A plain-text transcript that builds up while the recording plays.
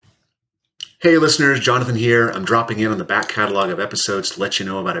Hey listeners, Jonathan here. I'm dropping in on the back catalog of episodes to let you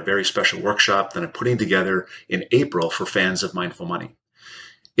know about a very special workshop that I'm putting together in April for fans of Mindful Money.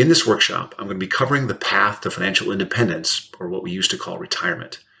 In this workshop, I'm going to be covering the path to financial independence, or what we used to call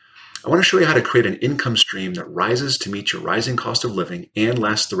retirement. I want to show you how to create an income stream that rises to meet your rising cost of living and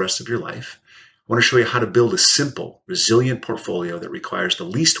lasts the rest of your life. I want to show you how to build a simple, resilient portfolio that requires the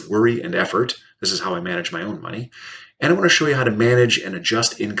least worry and effort. This is how I manage my own money. And I want to show you how to manage and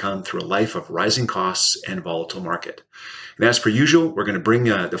adjust income through a life of rising costs and volatile market. And as per usual, we're going to bring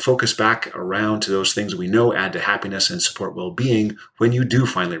the focus back around to those things we know add to happiness and support well-being when you do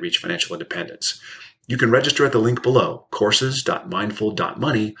finally reach financial independence. You can register at the link below,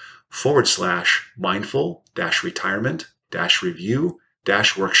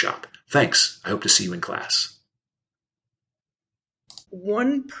 courses.mindful.money/mindful-retirement-review-workshop. Thanks. I hope to see you in class.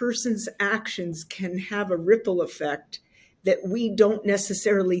 One person's actions can have a ripple effect that we don't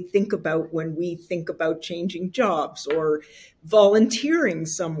necessarily think about when we think about changing jobs or volunteering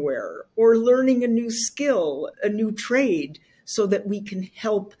somewhere or learning a new skill, a new trade, so that we can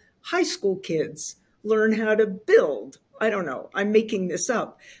help high school kids learn how to build. I don't know, I'm making this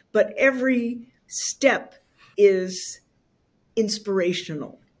up, but every step is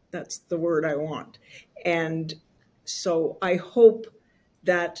inspirational. That's the word I want. And so I hope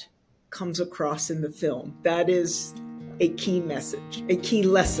that comes across in the film. That is a key message, a key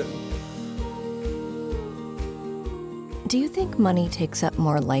lesson. Do you think money takes up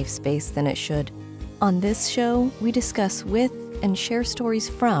more life space than it should? On this show, we discuss with and share stories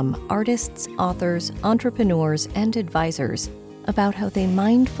from artists, authors, entrepreneurs, and advisors about how they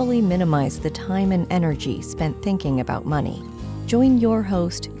mindfully minimize the time and energy spent thinking about money. Join your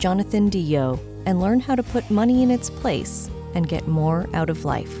host, Jonathan Dio, and learn how to put money in its place and get more out of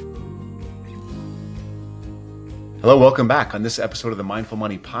life. Hello, welcome back. On this episode of the Mindful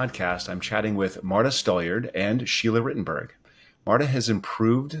Money Podcast, I'm chatting with Marda Stoliar and Sheila Rittenberg. Marda has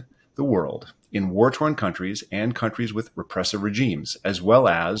improved the world in war-torn countries and countries with repressive regimes, as well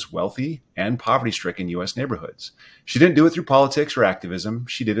as wealthy and poverty-stricken U.S. neighborhoods. She didn't do it through politics or activism.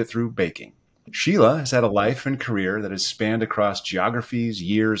 She did it through baking. Sheila has had a life and career that has spanned across geographies,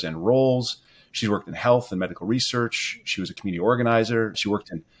 years, and roles. She's worked in health and medical research. She was a community organizer. She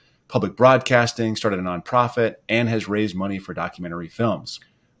worked in public broadcasting, started a nonprofit, and has raised money for documentary films.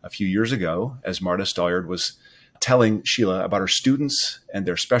 A few years ago, as Marda Stoliar was telling Sheila about her students and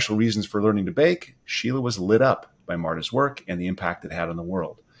their special reasons for learning to bake, Sheila was lit up by Marda's work and the impact it had on the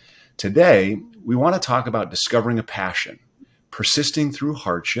world. Today, we want to talk about discovering a passion, persisting through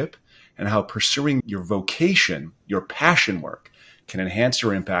hardship, and how pursuing your vocation, your passion work, can enhance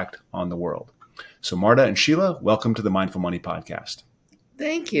your impact on the world. So Marda and Sheila, welcome to the Mindful Money Podcast.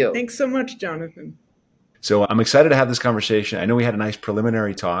 Thank you. Thanks so much, Jonathan. So I'm excited to have this conversation. I know we had a nice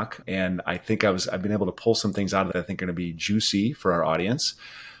preliminary talk, and I think I've been able to pull some things out that I think are going to be juicy for our audience.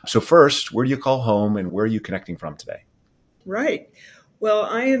 So first, where do you call home and where are you connecting from today? Right. Well,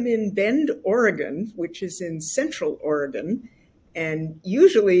 I am in Bend, Oregon, which is in Central Oregon, and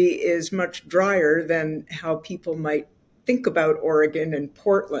usually is much drier than how people might think about Oregon and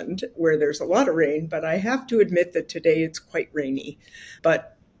Portland, where there's a lot of rain, but I have to admit that today it's quite rainy.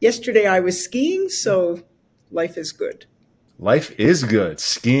 But yesterday I was skiing, so life is good. Life is good.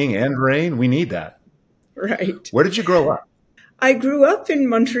 Skiing and rain, we need that. Right. Where did you grow up? I grew up in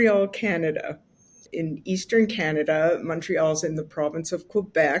Montreal, Canada. In eastern Canada, Montreal's in the province of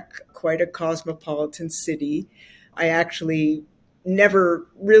Quebec, quite a cosmopolitan city. I actually never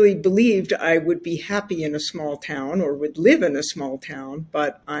really believed I would be happy in a small town or would live in a small town,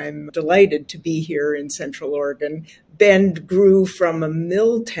 but I'm delighted to be here in Central Oregon. Bend grew from a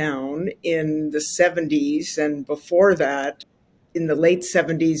mill town in the 70s, and before that, in the late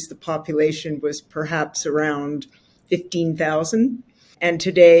 70s, the population was perhaps around 15,000, and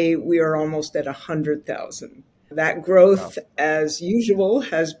today we are almost at 100,000. That growth, as usual,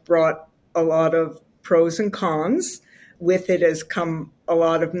 has brought a lot of pros and cons. With it has come a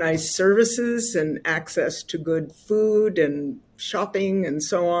lot of nice services and access to good food and shopping and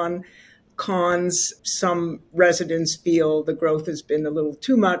so on. Cons, some residents feel the growth has been a little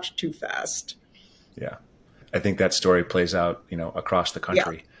too much, too fast. Yeah. I think that story plays out, across the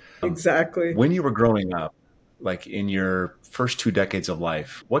country. Yeah, exactly. When you were growing up, like in your first 2 decades of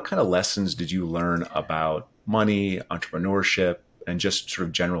life, what kind of lessons did you learn about money, entrepreneurship, and just sort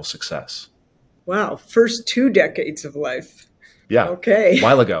of general success? Wow, first 2 decades of life. Yeah. Okay. A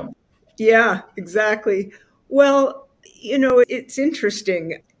while ago. Yeah, exactly. Well, it's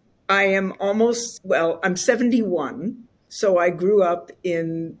interesting. I'm 71. So I grew up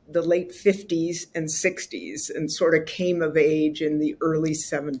in the late 50s and 60s and sort of came of age in the early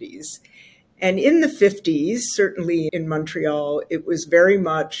 70s. And in the 50s, certainly in Montreal, it was very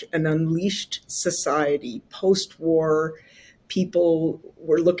much an unleashed society. Post-war, people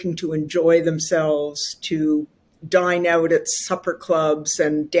were looking to enjoy themselves, to dine out at supper clubs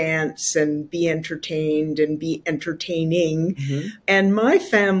and dance and be entertained and be entertaining. Mm-hmm. And my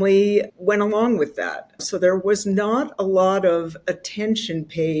family went along with that. So there was not a lot of attention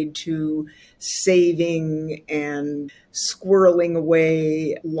paid to saving and squirreling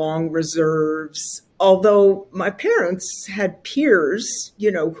away long reserves. Although my parents had peers,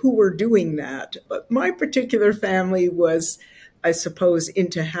 who were doing that. But my particular family was, I suppose,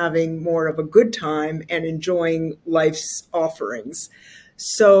 into having more of a good time and enjoying life's offerings.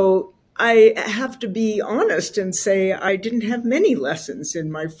 So I have to be honest and say I didn't have many lessons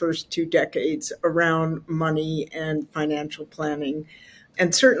in my first 2 decades around money and financial planning.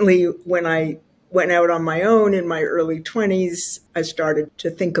 And certainly when I went out on my own in my early 20s, I started to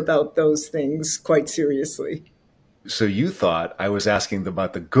think about those things quite seriously. So you thought I was asking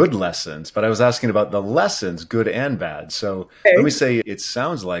about the good lessons, but I was asking about the lessons, good and bad. So okay. Let me say, it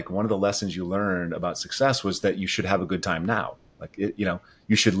sounds like one of the lessons you learned about success was that you should have a good time now. Like,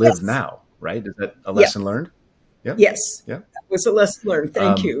 you should live yes. now, right? Is that a lesson learned? Yeah. Yes. Yeah. That was a lesson learned.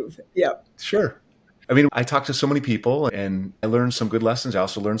 Thank you. Yeah. Sure. I mean, I talked to so many people and I learned some good lessons. I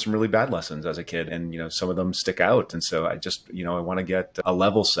also learned some really bad lessons as a kid. And, some of them stick out. And so I just, I want to get a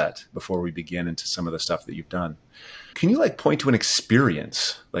level set before we begin into some of the stuff that you've done. Can you point to an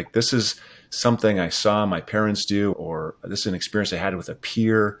experience? Like, this is something I saw my parents do, or this is an experience I had with a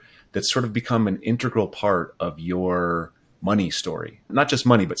peer that's sort of become an integral part of your money story, not just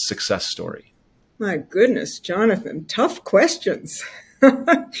money, but success story. My goodness, Jonathan, tough questions.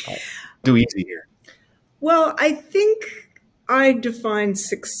 Do easy here. Well, I think I define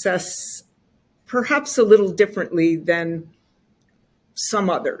success perhaps a little differently than some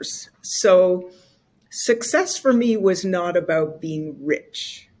others. So success for me was not about being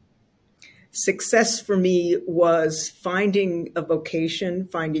rich. Success for me was finding a vocation,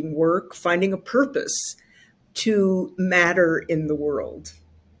 finding work, finding a purpose to matter in the world,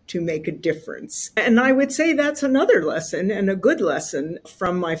 to make a difference. And I would say that's another lesson, and a good lesson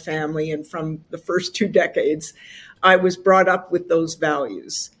from my family and from the first 2 decades. I was brought up with those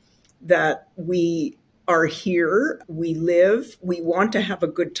values that we are here, we live, we want to have a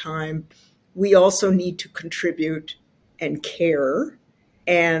good time. We also need to contribute and care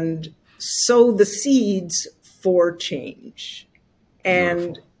and sow the seeds for change. And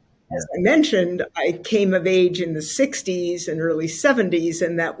beautiful. As I mentioned, I came of age in the 60s and early 70s,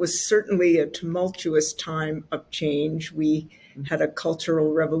 and that was certainly a tumultuous time of change. We had a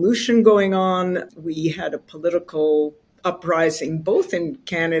cultural revolution going on. We had a political uprising both in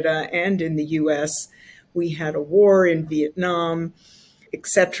Canada and in the US. We had a war in Vietnam,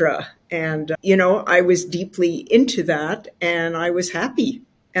 etc. And, I was deeply into that, and I was happy,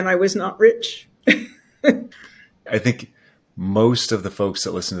 and I was not rich. I think most of the folks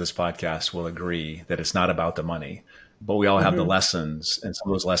that listen to this podcast will agree that it's not about the money, but we all have the lessons, and some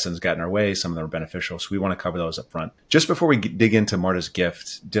of those lessons got in our way. Some of them are beneficial. So we want to cover those up front. Just before we dig into Marda's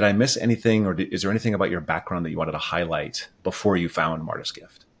gift, did I miss anything, or is there anything about your background that you wanted to highlight before you found Marda's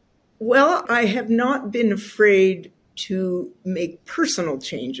gift? Well, I have not been afraid to make personal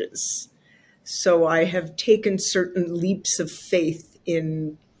changes. So I have taken certain leaps of faith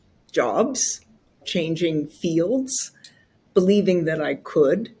in jobs, changing fields, believing that I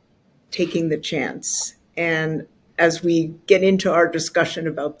could, taking the chance. And as we get into our discussion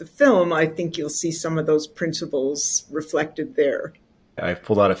about the film, I think you'll see some of those principles reflected there. I've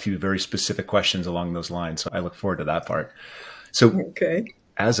pulled out a few very specific questions along those lines, so I look forward to that part. So okay.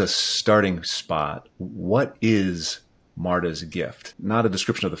 As a starting spot, what is Marda's gift? Not a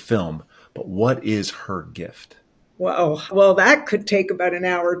description of the film, but what is her gift? Well, that could take about an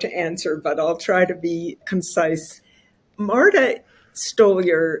hour to answer, but I'll try to be concise. Marda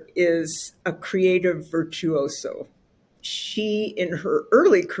Stoliar is a creative virtuoso. She, in her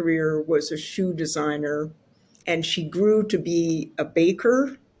early career, was a shoe designer, and she grew to be a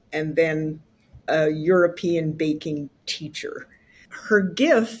baker and then a European baking teacher. Her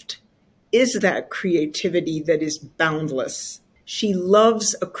gift is that creativity that is boundless. She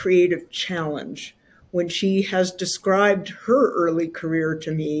loves a creative challenge. When she has described her early career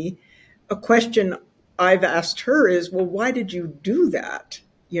to me, a question I've asked her is, well, why did you do that?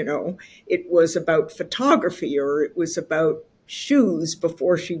 It was about photography, or it was about shoes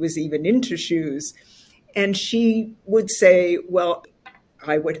before she was even into shoes. And she would say, well,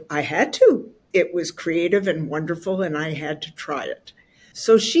 I had to. It was creative and wonderful, and I had to try it.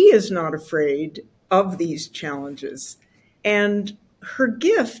 So she is not afraid of these challenges. And her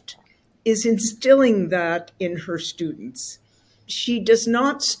gift is instilling that in her students. She does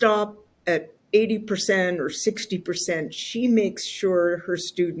not stop at 80% or 60%. She makes sure her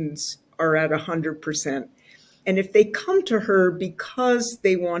students are at 100%. And if they come to her because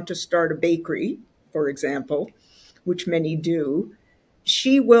they want to start a bakery, for example, which many do,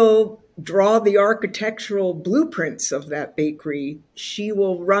 she will draw the architectural blueprints of that bakery. She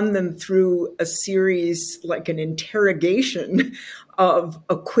will run them through a series, like an interrogation of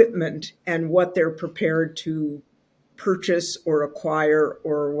equipment and what they're prepared to purchase or acquire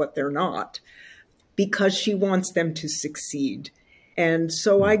or what they're not, because she wants them to succeed. And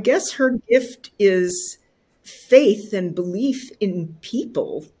so I guess her gift is faith and belief in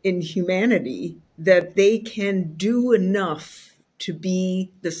people, in humanity, that they can do enough to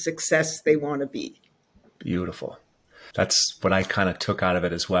be the success they want to be. Beautiful. That's what I kind of took out of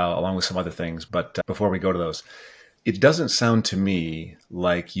it as well, along with some other things. But before we go to those, it doesn't sound to me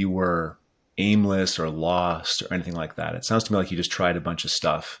like you were aimless or lost or anything like that. It sounds to me like you just tried a bunch of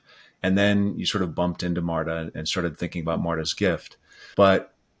stuff and then you sort of bumped into Marda and started thinking about Marda's gift.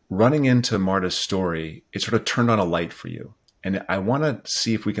 But running into Marda's story, it sort of turned on a light for you. And I want to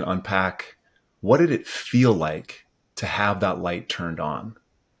see if we can unpack, what did it feel like to have that light turned on?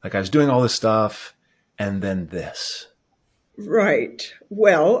 Like, I was doing all this stuff and then this. Right.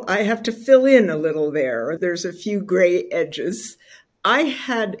 Well, I have to fill in a little there. There's a few gray edges. I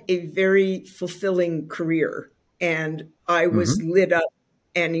had a very fulfilling career, and I was lit up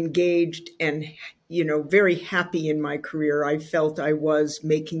and engaged and, very happy in my career. I felt I was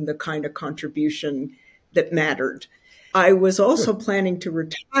making the kind of contribution that mattered. I was also planning to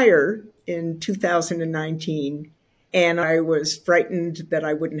retire in 2019. And I was frightened that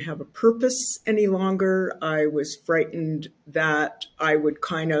I wouldn't have a purpose any longer. I was frightened that I would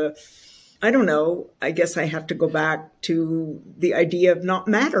I guess I have to go back to the idea of not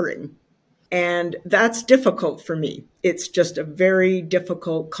mattering. And that's difficult for me. It's just a very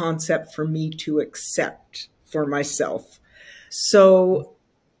difficult concept for me to accept for myself. So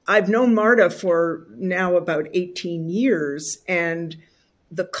I've known Marda for now about 18 years, and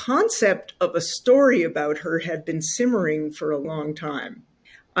the concept of a story about her had been simmering for a long time.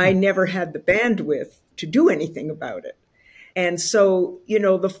 I never had the bandwidth to do anything about it. And so,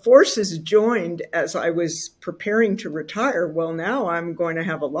 the forces joined as I was preparing to retire. Well, now I'm going to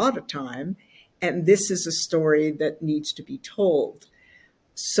have a lot of time, and this is a story that needs to be told.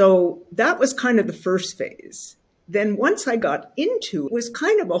 So that was kind of the first phase. Then once I got into it, was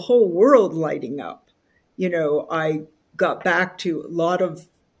kind of a whole world lighting up. I got back to a lot of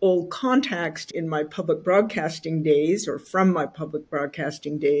old contacts in my public broadcasting days, or from my public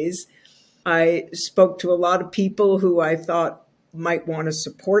broadcasting days. I spoke to a lot of people who I thought might want to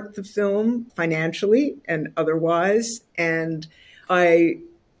support the film financially and otherwise. And I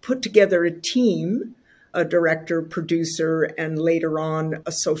put together a team, a director, producer, and later on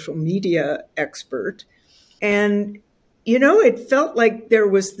a social media expert. And it felt like there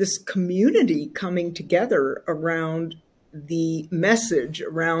was this community coming together around the message,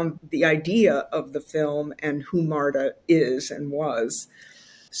 around the idea of the film and who Marda is and was.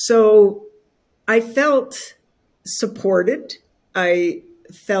 So I felt supported. I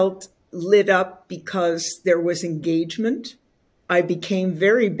felt lit up because there was engagement. I became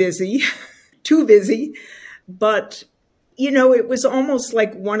very busy, too busy, but it was almost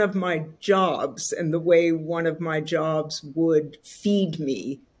like one of my jobs, and the way one of my jobs would feed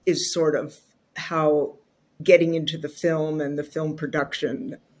me is sort of how getting into the film and the film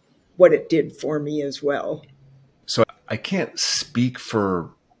production, what it did for me as well. So I can't speak for,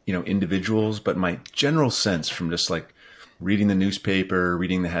 individuals, but my general sense from just like reading the newspaper,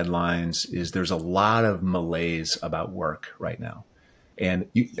 reading the headlines, is there's a lot of malaise about work right now. And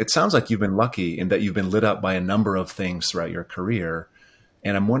it sounds like you've been lucky in that you've been lit up by a number of things throughout your career.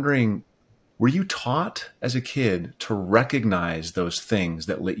 And I'm wondering, were you taught as a kid to recognize those things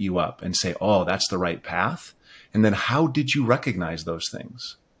that lit you up and say, oh, that's the right path? And then how did you recognize those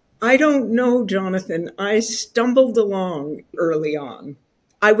things? I don't know, Jonathan. I stumbled along early on.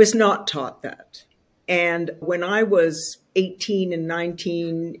 I was not taught that. And when I was 18 and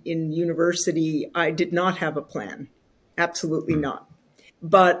 19 in university, I did not have a plan. Absolutely not.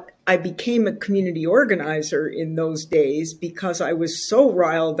 But I became a community organizer in those days because I was so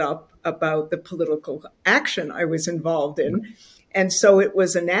riled up about the political action I was involved in. And so it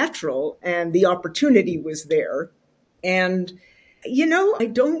was a natural, and the opportunity was there. And, I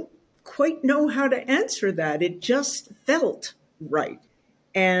don't quite know how to answer that. It just felt right.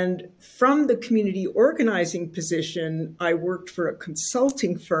 And from the community organizing position, I worked for a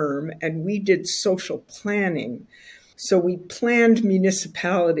consulting firm, and we did social planning. So we planned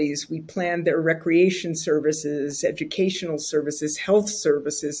municipalities, we planned their recreation services, educational services, health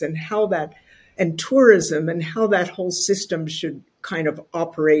services, and tourism, and how that whole system should kind of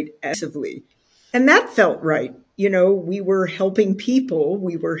operate actively. And that felt right. We were helping people,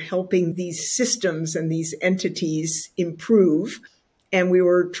 we were helping these systems and these entities improve, and we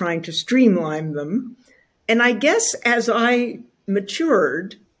were trying to streamline them. And I guess as I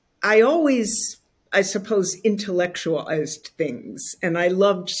matured, I always, I suppose, intellectualized things, and I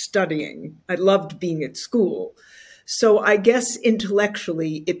loved studying. I loved being at school. So I guess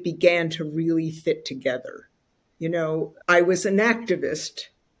intellectually, it began to really fit together. I was an activist,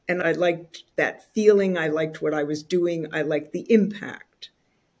 and I liked that feeling. I liked what I was doing. I liked the impact.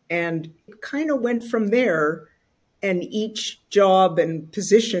 And it kind of went from there. And each job and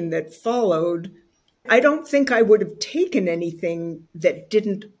position that followed, I don't think I would have taken anything that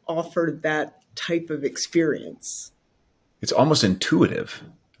didn't offer that type of experience. It's almost intuitive.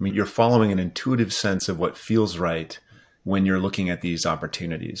 I mean, you're following an intuitive sense of what feels right when you're looking at these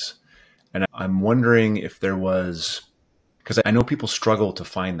opportunities. And I'm wondering if there was, because I know people struggle to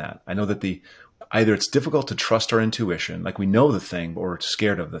find that. I know that either it's difficult to trust our intuition, like we know the thing, but we're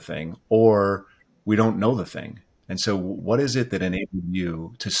scared of the thing, or we don't know the thing. And so what is it that enabled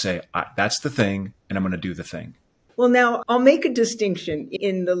you to say, that's the thing, and I'm going to do the thing? Well, now I'll make a distinction.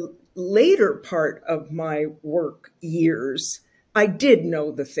 In the later part of my work years, I did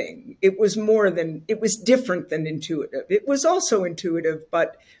know the thing. It was different than intuitive. It was also intuitive,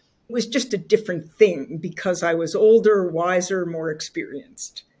 but it was just a different thing because I was older, wiser, more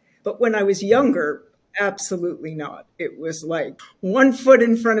experienced. But when I was younger, absolutely not. It was like one foot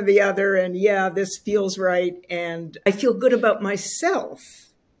in front of the other, and yeah, this feels right, and I feel good about myself.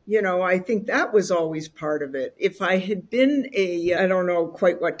 I think that was always part of it. If I had been I don't know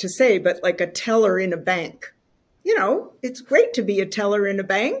quite what to say, but like a teller in a bank, it's great to be a teller in a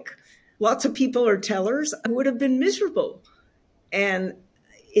bank. Lots of people are tellers. I would have been miserable. And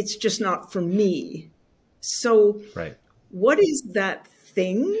it's just not for me. So right. What is that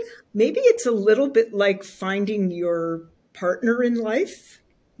thing? Maybe it's a little bit like finding your partner in life.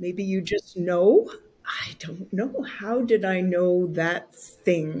 Maybe you just know. I don't know. How did I know that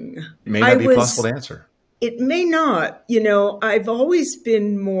thing? It may not be possible to answer. It may not. I've always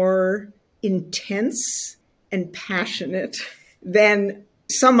been more intense and passionate than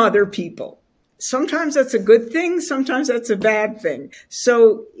some other people. Sometimes that's a good thing. Sometimes that's a bad thing.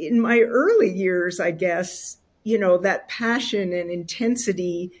 So in my early years, I guess, that passion and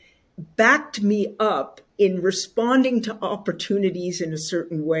intensity backed me up in responding to opportunities in a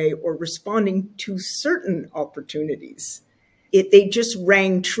certain way or responding to certain opportunities. They just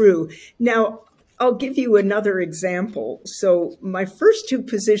rang true. Now, I'll give you another example. So my first two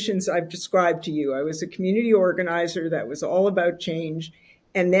positions I've described to you, I was a community organizer that was all about change,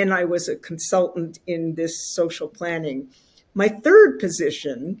 and then I was a consultant in this social planning. My third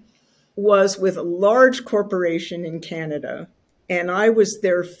position was with a large corporation in Canada, and I was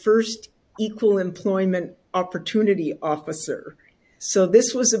their first equal employment opportunity officer. So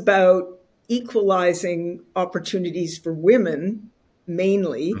this was about equalizing opportunities for women,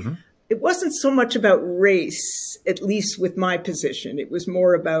 mainly. Mm-hmm. It wasn't so much about race, at least with my position. It was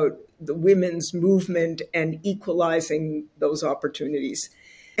more about the women's movement and equalizing those opportunities.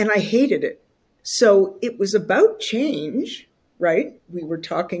 And I hated it. So it was about change, right? We were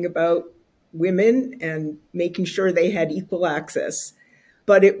talking about women and making sure they had equal access.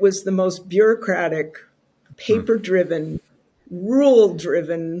 But it was the most bureaucratic, paper-driven,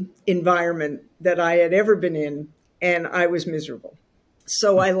 rule-driven environment that I had ever been in, and I was miserable.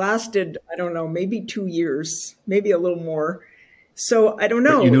 So I lasted, I don't know, maybe 2 years, maybe a little more. So I don't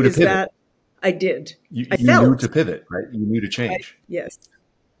know. But you knew to pivot. I did. You knew to pivot, right? You knew to change. Yes.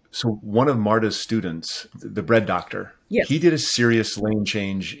 So one of Marda's students, the bread doctor, yes. He did a serious lane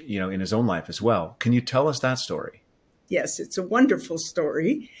change, in his own life as well. Can you tell us that story? Yes, it's a wonderful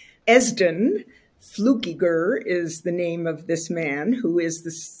story. Esden Flukiger is the name of this man who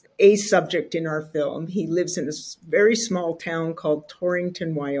is a subject in our film. He lives in a very small town called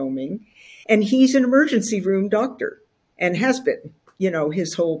Torrington, Wyoming, and he's an emergency room doctor and has been,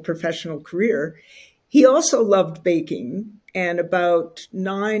 his whole professional career. He also loved baking, and about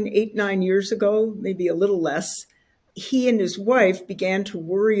 9 years ago, maybe a little less, he and his wife began to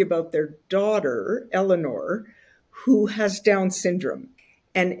worry about their daughter, Eleanor, who has Down syndrome.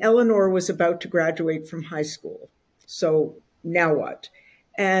 And Eleanor was about to graduate from high school. So now what?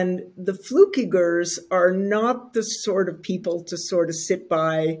 And the Flukigers are not the sort of people to sort of sit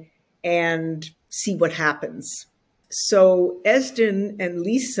by and see what happens. So Esden and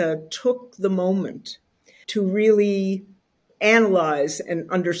Lisa took the moment to really analyze and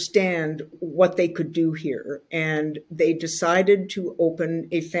understand what they could do here. And they decided to open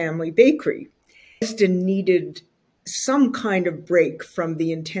a family bakery. Esden needed some kind of break from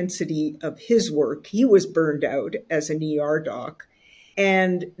the intensity of his work. He was burned out as an ER doc.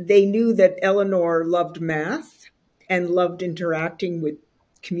 And they knew that Eleanor loved math and loved interacting with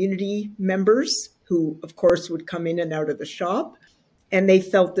community members who, of course, would come in and out of the shop. And they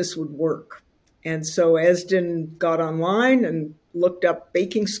felt this would work. And so Esden got online and looked up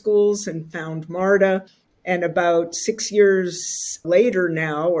baking schools and found Marda. And about 6 years later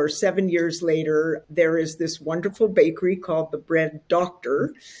now, or 7 years later, there is this wonderful bakery called the Bread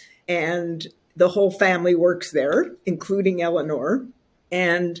Doctor. And the whole family works there, including Eleanor.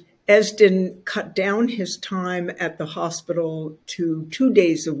 And Esden cut down his time at the hospital to 2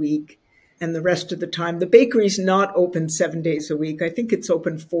 days a week. And the rest of the time, the bakery's not open 7 days a week. I think it's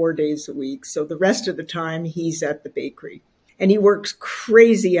open 4 days a week. So the rest of the time, he's at the bakery. And he works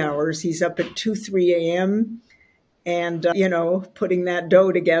crazy hours. He's up at 2, 3 a.m. and, putting that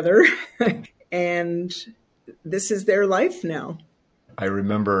dough together. And this is their life now. I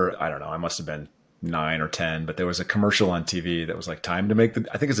remember, I don't know, I must have been 9 or 10, but there was a commercial on TV that was like, time to make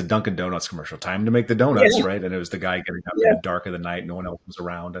I think it's a Dunkin' Donuts commercial, time to make the donuts, Yeah. right? And it was the guy getting up in the dark of the night, no one else was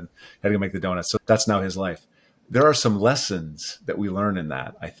around, and having to make the donuts. So that's now his life. There are some lessons that we learn in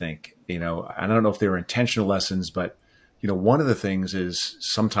that, I think, I don't know if they were intentional lessons, but one of the things is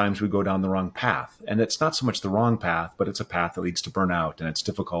sometimes we go down the wrong path, and it's not so much the wrong path, but it's a path that leads to burnout, and it's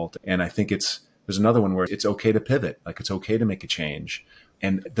difficult. And I think there's another one where it's okay to pivot, like it's okay to make a change.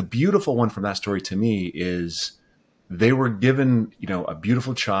 And the beautiful one from that story to me is they were given, a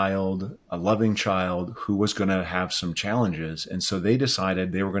beautiful child, a loving child who was going to have some challenges. And so they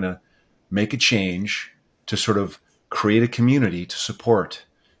decided they were going to make a change to sort of create a community to support,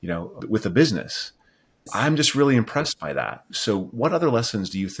 with a business. I'm just really impressed by that. So what other lessons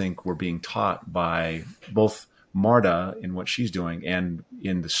do you think were being taught by both Marda in what she's doing and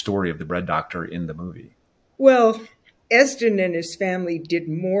in the story of the bread doctor in the movie? Well, Esden and his family did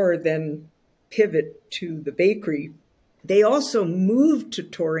more than pivot to the bakery. They also moved to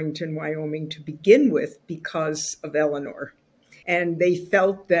Torrington, Wyoming to begin with because of Eleanor. And they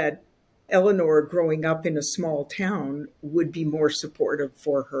felt that Eleanor, growing up in a small town, would be more supportive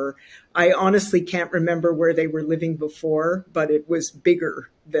for her. I honestly can't remember where they were living before, but it was bigger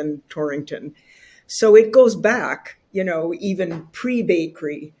than Torrington. So it goes back, even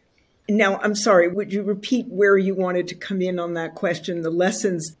pre-bakery. Now, I'm sorry, would you repeat where you wanted to come in on that question, the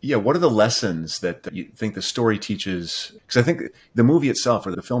lessons? Yeah, what are the lessons that you think the story teaches? Because I think the movie itself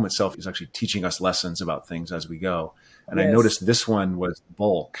or the film itself is actually teaching us lessons about things as we go. And yes. I noticed this one was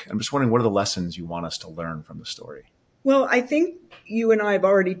bulk. I'm just wondering, what are the lessons you want us to learn from the story? Well, I think you and I have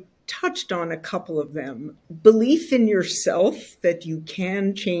already touched on a couple of them. Belief in yourself that you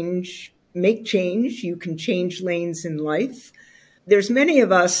can change, make change, you can change lanes in life. There's many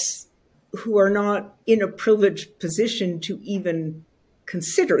of us who are not in a privileged position to even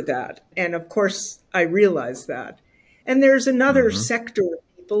consider that. And of course, I realize that. And there's another sector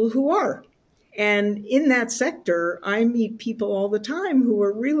of people who are. And in that sector, I meet people all the time who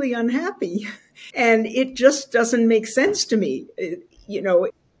are really unhappy. And it just doesn't make sense to me.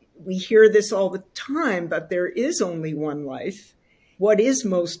 We hear this all the time, but there is only one life. What is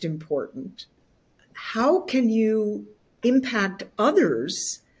most important? How can you impact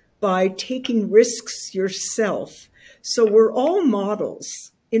others by taking risks yourself? So we're all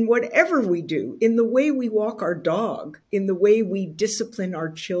models in whatever we do, in the way we walk our dog, in the way we discipline our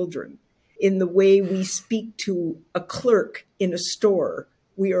children, in the way we speak to a clerk in a store.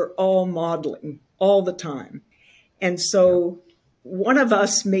 We are all modeling all the time. And so one of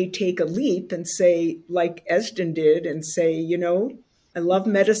us may take a leap and say, like Esden did, and say, I love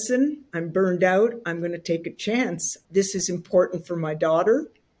medicine. I'm burned out. I'm going to take a chance. This is important for my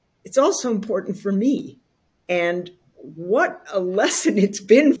daughter. It's also important for me. And what a lesson it's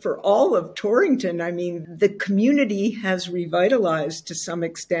been for all of Torrington. I mean, the community has revitalized to some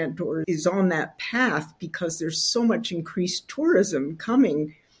extent or is on that path because there's so much increased tourism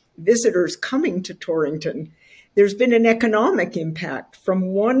coming, visitors coming to Torrington. There's been an economic impact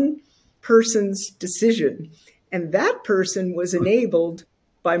from one person's decision, and that person was enabled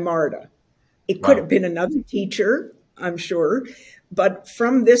by Marda. It could have been another teacher, I'm sure, but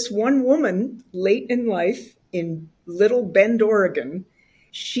from this one woman late in life in Little Bend, Oregon,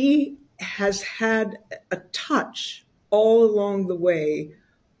 she has had a touch all along the way,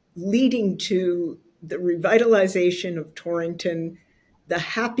 leading to the revitalization of Torrington, the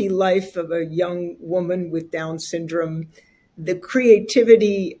happy life of a young woman with Down syndrome, the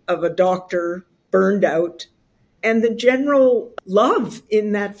creativity of a doctor burned out, and the general love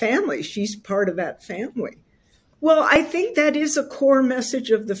in that family. She's part of that family. Well, I think that is a core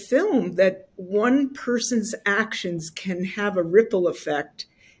message of the film, that one person's actions can have a ripple effect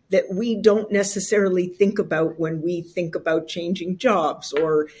that we don't necessarily think about when we think about changing jobs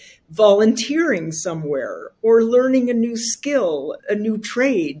or volunteering somewhere or learning a new skill, a new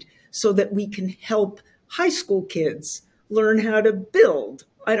trade, so that we can help high school kids learn how to build.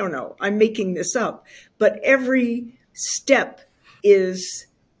 I don't know, I'm making this up, but every step is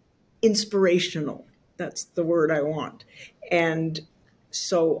inspirational. That's the word I want. And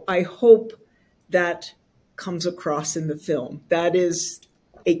so I hope that comes across in the film. That is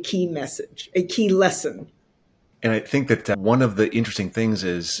a key message, a key lesson. And I think that one of the interesting things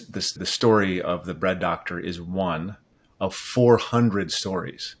is the story of the bread doctor is one of 400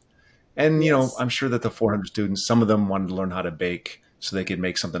 stories. And, Yes. I'm sure that the 400 students, some of them wanted to learn how to bake so they could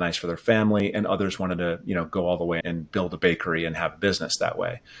make something nice for their family, and others wanted to, go all the way and build a bakery and have a business that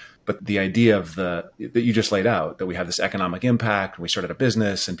way. But the idea of that you just laid out, that we have this economic impact, and we started a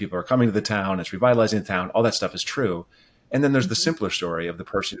business and people are coming to the town, it's revitalizing the town, all that stuff is true. And then there's the simpler story of the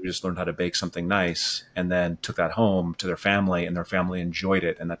person who just learned how to bake something nice and then took that home to their family, and their family enjoyed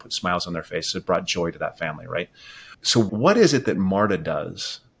it, and that put smiles on their face. It brought joy to that family, right? So what is it that Marda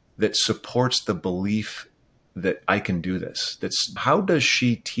does that supports the belief that I can do this? How does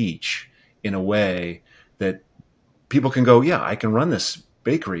she teach in a way that people can go, yeah, I can run this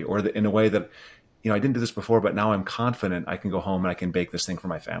bakery, or in a way that, I didn't do this before, but now I'm confident I can go home and I can bake this thing for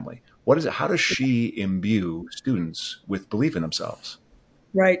my family. What is it? How does she imbue students with belief in themselves?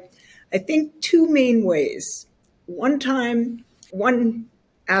 Right. I think two main ways. One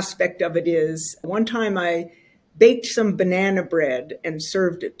aspect of it is, one time I baked some banana bread and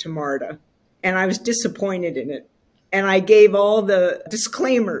served it to Marda, and I was disappointed in it. And I gave all the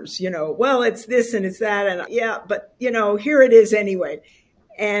disclaimers, well, it's this and it's that. And yeah, but, here it is anyway.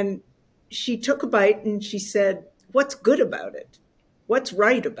 And she took a bite and she said, what's good about it? What's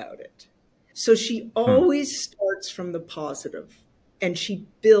right about it? So she always starts from the positive, and she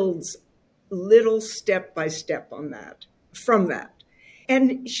builds little step by step on that, from that.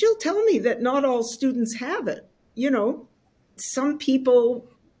 And she'll tell me that not all students have it. Some people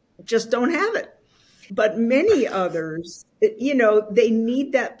just don't have it. But many others, they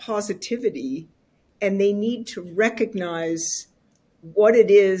need that positivity, and they need to recognize what it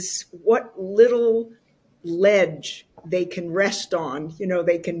is, what little ledge they can rest on,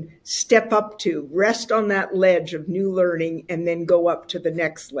 they can step up to, rest on that ledge of new learning, and then go up to the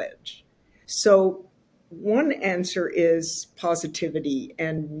next ledge. So one answer is positivity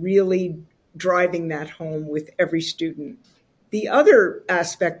and really driving that home with every student. The other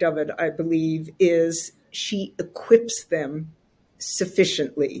aspect of it, I believe, is she equips them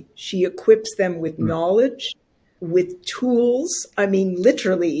sufficiently. She equips them with knowledge, with tools. I mean,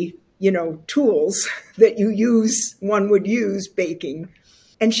 literally, tools that one would use baking.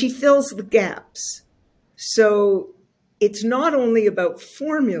 And she fills the gaps. So it's not only about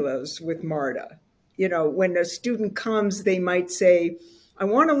formulas with Marda. When a student comes, they might say, I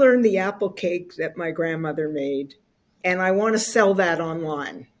want to learn the apple cake that my grandmother made, and I want to sell that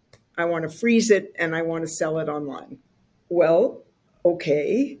online. I want to freeze it and I want to sell it online. Well,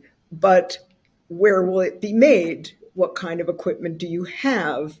 okay, but where will it be made? What kind of equipment do you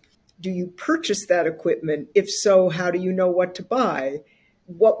have? Do you purchase that equipment? If so, how do you know what to buy?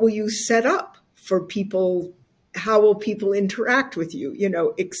 What will you set up for people? How will people interact with you,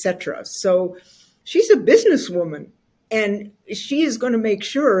 etc. So she's a businesswoman, and she is going to make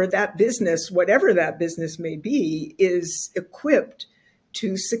sure that business, whatever that business may be, is equipped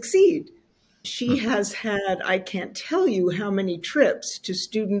to succeed. She has had, I can't tell you how many trips to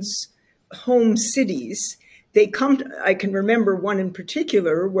students' home cities. I can remember one in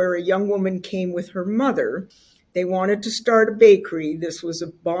particular where a young woman came with her mother. They wanted to start a bakery. This was a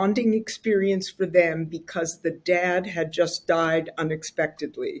bonding experience for them because the dad had just died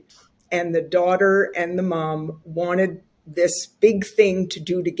unexpectedly. And the daughter and the mom wanted this big thing to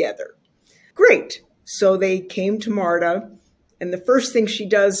do together. Great. So they came to Marda, and the first thing she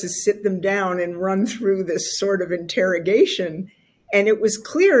does is sit them down and run through this sort of interrogation. And it was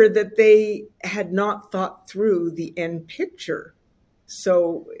clear that they had not thought through the end picture.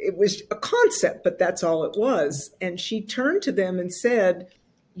 So it was a concept, but that's all it was. And she turned to them and said,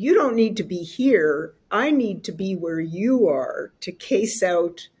 you don't need to be here. I need to be where you are to case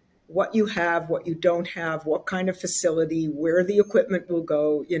out what you have, what you don't have, what kind of facility, where the equipment will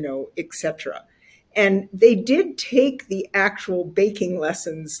go, etc. And they did take the actual baking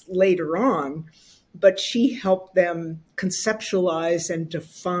lessons later on, but she helped them conceptualize and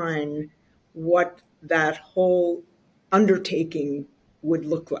define what that whole undertaking would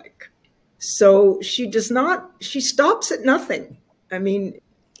look like. So she stops at nothing. I mean,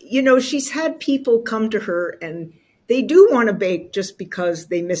 she's had people come to her and they do want to bake just because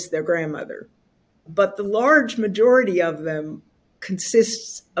they miss their grandmother. But the large majority of them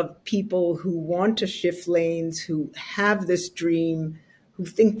consists of people who want to shift lanes, who have this dream, who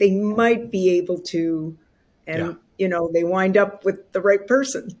think they might be able to, Yeah. and, they wind up with the right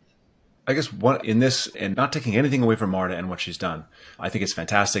person. I guess one in this, and not taking anything away from Marda and what she's done, I think it's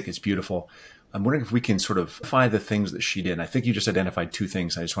fantastic. It's beautiful. I'm wondering if we can sort of find the things that she did. And I think you just identified two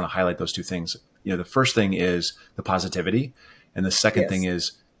things. I just want to highlight those two things. The first thing is the positivity. And the second thing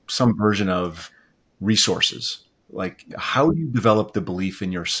is some version of resources. Like, how do you develop the belief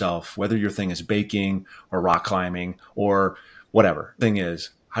in yourself, whether your thing is baking or rock climbing or whatever. Thing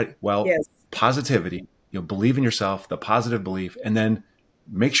is, positivity, believe in yourself, the positive belief, and then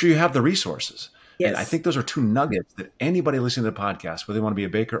make sure you have the resources. Yes. And I think those are two nuggets that anybody listening to the podcast, whether they want to be a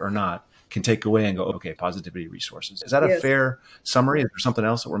baker or not, can take away and go, okay, positivity, resources. Is that a fair summary? Is there something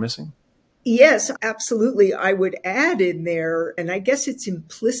else that we're missing? Yes, absolutely. I would add in there, and I guess it's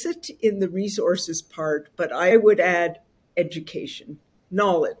implicit in the resources part, but I would add education,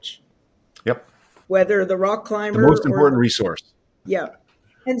 knowledge. Yep. Whether the rock climber, the most important resource. Yeah.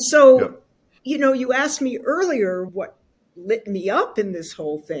 And so, you asked me earlier what lit me up in this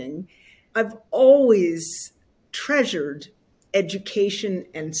whole thing. I've always treasured education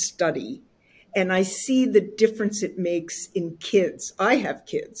and study. And I see the difference it makes in kids. I have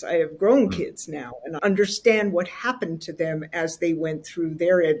kids. I have grown kids now and understand what happened to them as they went through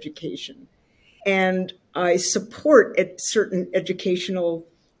their education. And I support at certain educational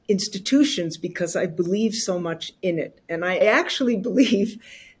institutions because I believe so much in it. And I actually believe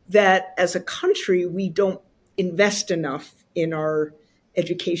that as a country, we don't invest enough in our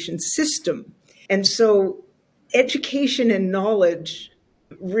education system. And so education and knowledge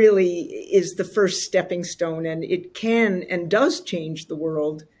really is the first stepping stone, and it can and does change the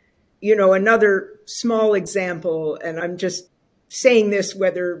world. Another small example, and I'm just saying this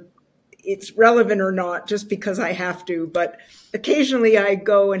whether it's relevant or not, just because I have to, but occasionally I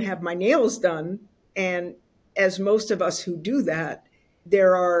go and have my nails done. And as most of us who do that,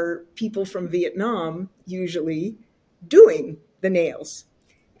 there are people from Vietnam usually doing the nails.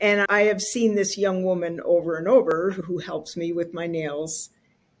 And I have seen this young woman over and over who helps me with my nails.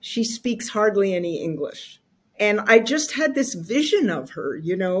 She speaks hardly any English. And I just had this vision of her,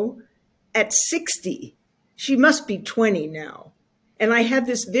 at 60. She must be 20 now. And I had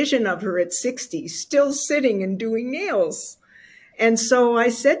this vision of her at 60, still sitting and doing nails. And so I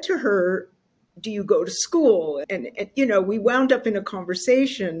said to her, do you go to school? And we wound up in a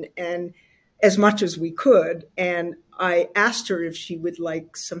conversation, and as much as we could. And I asked her if she would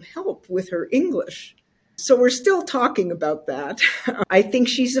like some help with her English. So we're still talking about that. I think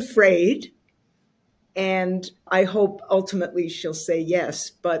she's afraid, and I hope ultimately she'll say yes.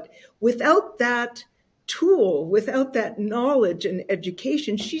 But without that tool, without that knowledge and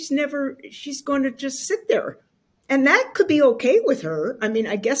education, she's going to just sit there. And that could be okay with her. I mean,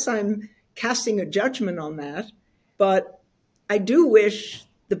 I guess I'm casting a judgment on that, but I do wish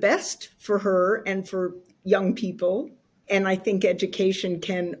the best for her and for young people. And I think education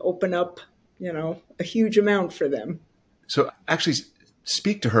can open up, a huge amount for them. So actually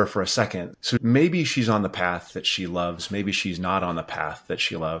speak to her for a second. So maybe she's on the path that she loves. Maybe she's not on the path that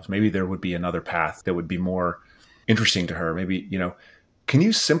she loves. Maybe there would be another path that would be more interesting to her. Maybe, can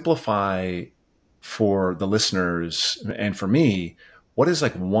you simplify for the listeners and for me, what is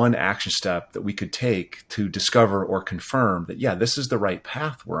like one action step that we could take to discover or confirm that, yeah, this is the right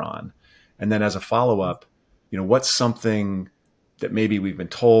path we're on? And then as a follow-up, what's something that maybe we've been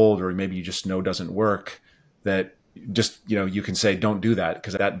told or maybe you just know doesn't work that just, you can say, don't do that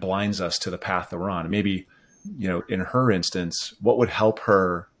because that blinds us to the path that we're on. Maybe, in her instance, what would help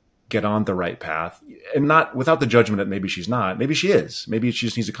her get on the right path and not without the judgment that maybe she's not, maybe she is, maybe she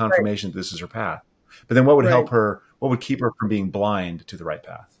just needs a confirmation that this is her path. But then what would help her, what would keep her from being blind to the right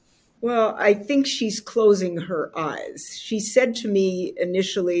path? Well, I think she's closing her eyes. She said to me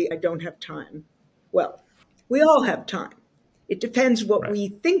initially, I don't have time. Well, we all have time. It depends what we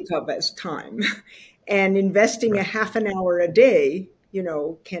think of as time. And investing a half an hour a day,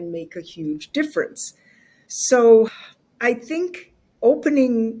 can make a huge difference. So I think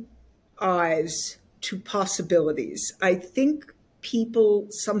opening eyes to possibilities. I think people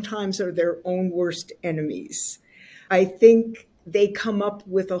sometimes are their own worst enemies. I think they come up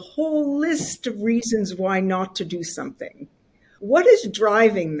with a whole list of reasons why not to do something. What is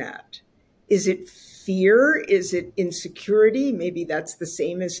driving that? Is it fear? Is it insecurity? Maybe that's the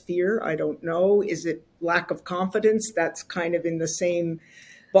same as fear. I don't know. Is it lack of confidence? That's kind of in the same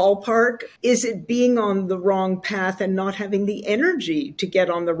ballpark. Is it being on the wrong path and not having the energy to get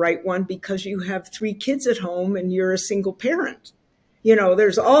on the right one because you have 3 kids at home and you're a single parent?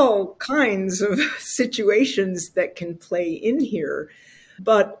 There's all kinds of situations that can play in here.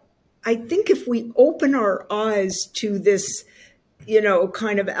 But I think if we open our eyes to this,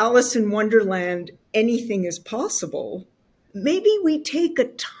 kind of Alice in Wonderland, anything is possible, maybe we take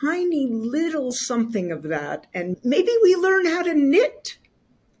a tiny little something of that and maybe we learn how to knit.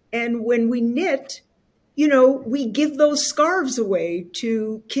 And when we knit, we give those scarves away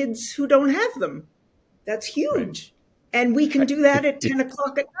to kids who don't have them. That's huge. Right. And we can do that at 10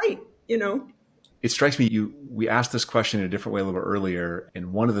 o'clock at night. It strikes me, we asked this question in a different way a little bit earlier.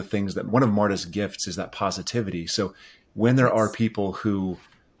 And one of Marda's gifts is that positivity. So when there are people who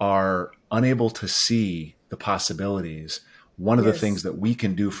are unable to see the possibilities, one of the things that we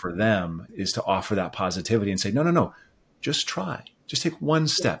can do for them is to offer that positivity and say, no, just try. Just take one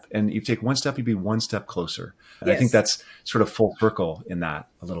step. And you take one step, you'd be one step closer. And I think that's sort of full circle in that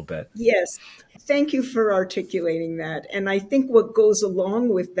a little bit. Yes. Thank you for articulating that. And I think what goes along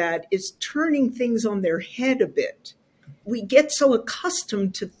with that is turning things on their head a bit. We get so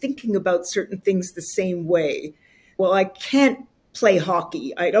accustomed to thinking about certain things the same way. Well, I can't play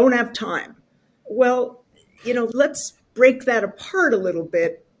hockey. I don't have time. Well, let's break that apart a little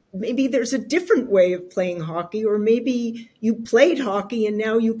bit. Maybe there's a different way of playing hockey, or maybe you played hockey and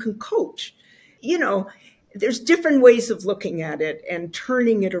now you can coach. There's different ways of looking at it and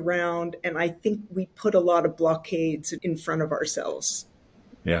turning it around. And I think we put a lot of blockades in front of ourselves.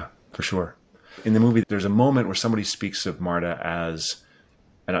 Yeah, for sure. In the movie, there's a moment where somebody speaks of Marda as,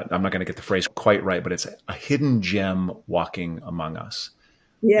 and I'm not going to get the phrase quite right, but it's a hidden gem walking among us.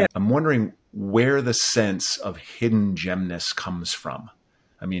 Yeah. And I'm wondering where the sense of hidden gemness comes from.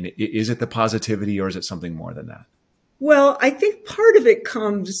 I mean, is it the positivity or is it something more than that? Well, I think part of it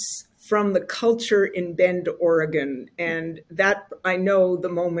comes from the culture in Bend, Oregon. And that, I know the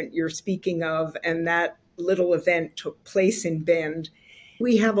moment you're speaking of, and that little event took place in Bend.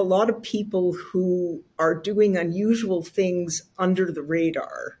 We have a lot of people who are doing unusual things under the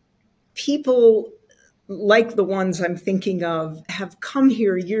radar. People like the ones I'm thinking of have come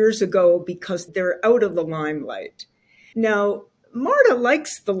here years ago because they're out of the limelight. Now, Marda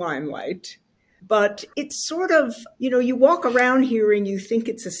likes the limelight, but it's sort of, you walk around here and you think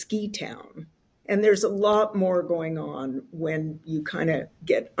it's a ski town. And there's a lot more going on when you kind of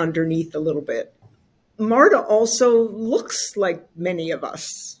get underneath a little bit. Marda also looks like many of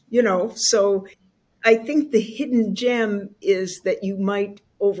us, so I think the hidden gem is that you might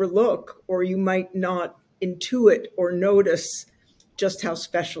overlook or you might not intuit or notice just how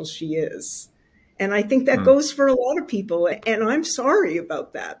special she is. And I think that goes for a lot of people. And I'm sorry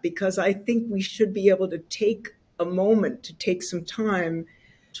about that, because I think we should be able to take a moment, to take some time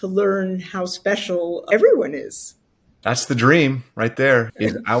to learn how special everyone is. That's the dream right there,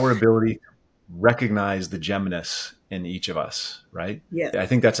 is our ability to recognize the gemness in each of us, right? Yeah. I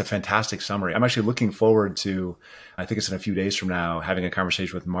think that's a fantastic summary. I'm actually looking forward to, I think it's in a few days from now, having a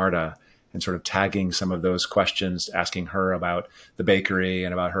conversation with Marda and sort of tagging some of those questions, asking her about the bakery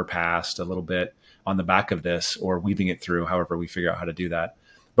and about her past a little bit on the back of this, or weaving it through, however we figure out how to do that.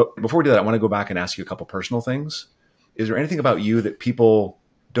 But before we do that, I want to go back and ask you a couple personal things. Is there anything about you that people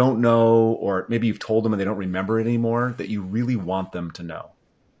don't know, or maybe you've told them and they don't remember it anymore, that you really want them to know?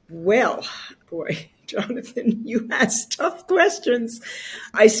 Well, boy, Jonathan, you ask tough questions.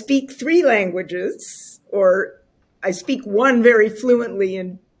 I speak 3 languages, or I speak 1 very fluently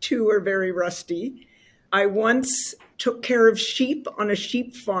and 2 are very rusty. I once took care of sheep on a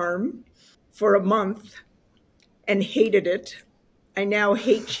sheep farm for a month and hated it. I now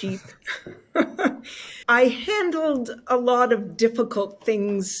hate sheep. I handled a lot of difficult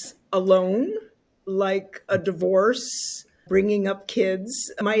things alone, like a divorce, bringing up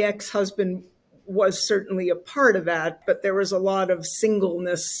kids. My ex-husband was certainly a part of that, but there was a lot of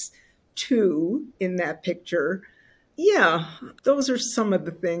singleness too in that picture. Yeah, those are some of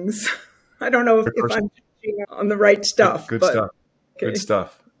the things. I don't know if I'm touching on the right stuff. Good stuff. Okay. Good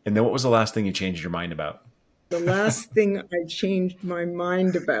stuff. And then what was the last thing you changed your mind about? The last thing I changed my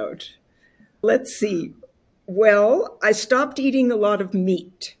mind about. Let's see. Well, I stopped eating a lot of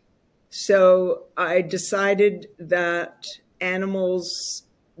meat. So I decided that animals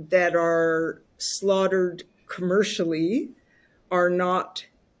that are slaughtered commercially are not,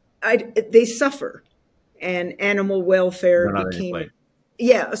 they suffer. And animal welfare became,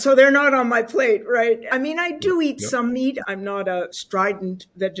 Yeah, so they're not on my plate, right? I mean, I do eat Yep. some meat. I'm not a strident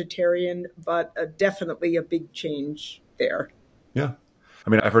vegetarian, but definitely a big change there. Yeah. I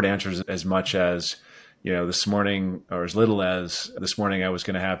mean, I've heard answers as much as, this morning, or as little as this morning, I was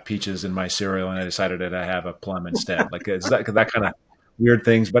going to have peaches in my cereal and I decided that I have a plum instead. Like, it's that kind of weird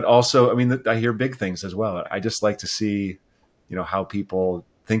things. But also, I mean, I hear big things as well. I just like to see, how people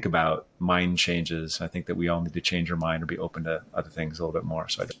think about mind changes. I think that we all need to change our mind or be open to other things a little bit more.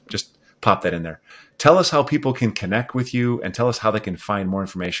 So I just pop that in there. Tell us how people can connect with you and tell us how they can find more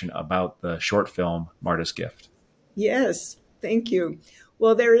information about the short film, Marda's Gift. Yes, thank you.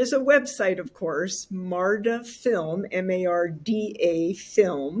 Well, there is a website, of course, Marda Film, Marda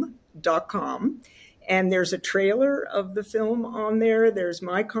film.com. And there's a trailer of the film on there. There's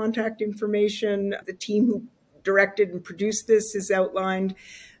my contact information. The team who directed and produced this is outlined.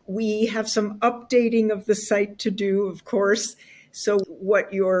 We have some updating of the site to do, of course. So,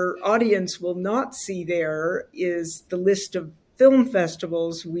 what your audience will not see there is the list of film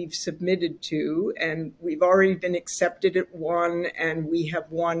festivals we've submitted to, and we've already been accepted at one, and we have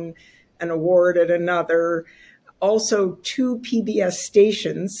won an award at another. Also, two PBS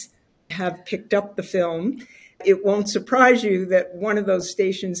stations have picked up the film. It won't surprise you that one of those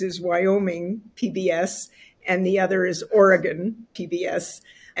stations is Wyoming PBS and the other is Oregon PBS,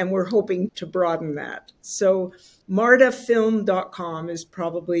 and we're hoping to broaden that. So mardafilm.com is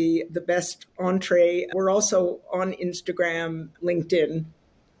probably the best entree. We're also on Instagram, LinkedIn.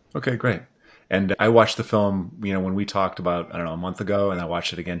 Okay, great. And I watched the film, when we talked about, I don't know, a month ago, and I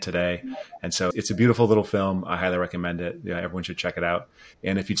watched it again today. And so it's a beautiful little film. I highly recommend it. Yeah, everyone should check it out.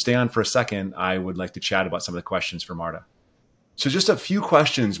 And if you'd stay on for a second, I would like to chat about some of the questions for Marda. So just a few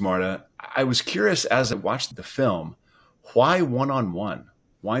questions, Marda. I was curious as I watched the film, why one-on-one?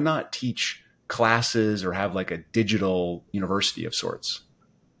 Why not teach classes or have like a digital university of sorts?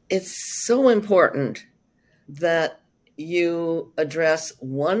 It's so important that you address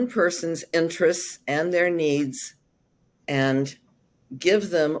one person's interests and their needs and give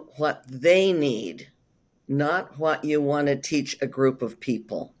them what they need, not what you want to teach a group of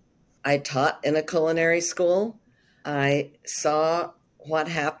people. I taught in a culinary school. I saw what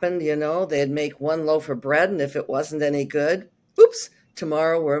happened, they'd make one loaf of bread, and if it wasn't any good, oops,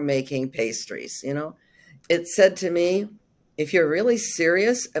 tomorrow we're making pastries, It said to me, if you're really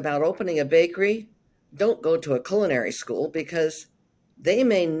serious about opening a bakery, don't go to a culinary school because they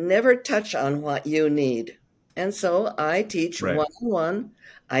may never touch on what you need. And so I teach Right. one-on-one.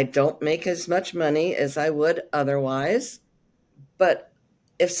 I don't make as much money as I would otherwise. But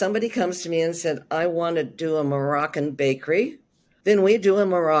if somebody comes to me and said, I want to do a Moroccan bakery, then we do a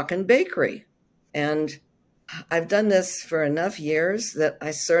Moroccan bakery. And I've done this for enough years that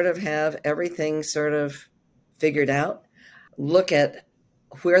I sort of have everything sort of figured out. Look at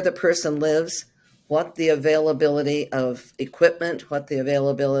where the person lives, what the availability of equipment, what the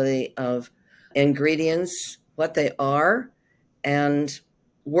availability of ingredients, what they are, and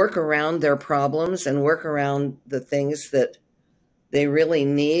work around their problems and work around the things that they really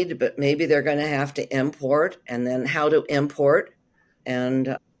need, but maybe they're going to have to import, and then how to import.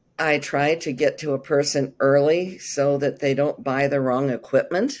 And I try to get to a person early so that they don't buy the wrong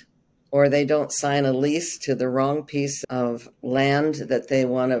equipment or they don't sign a lease to the wrong piece of land that they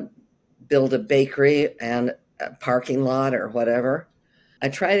want to build a bakery and a parking lot or whatever. I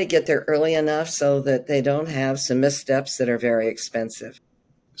try to get there early enough so that they don't have some missteps that are very expensive.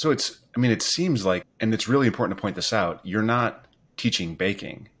 So it seems like, and it's really important to point this out, you're not teaching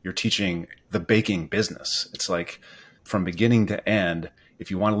baking, you're teaching the baking business. It's like from beginning to end, if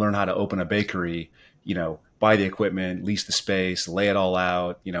you want to learn how to open a bakery, buy the equipment, lease the space, lay it all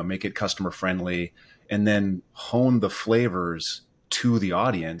out, make it customer friendly, and then hone the flavors to the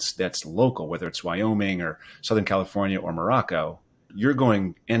audience that's local, whether it's Wyoming or Southern California or Morocco. You're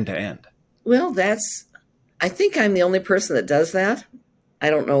going end to end. Well, I think I'm the only person that does that. I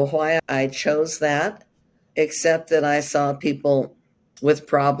don't know why I chose that, except that I saw people with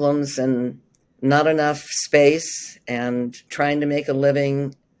problems and not enough space and trying to make a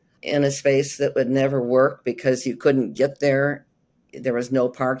living in a space that would never work because you couldn't get there. There was no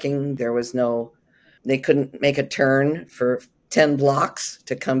parking. They couldn't make a turn for 10 blocks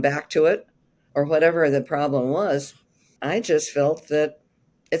to come back to it or whatever the problem was. I just felt that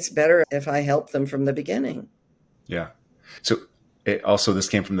it's better if I help them from the beginning. Yeah. So this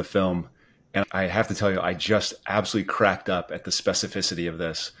came from the film. And I have to tell you, I just absolutely cracked up at the specificity of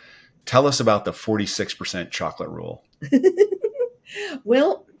this. Tell us about the 46% chocolate rule.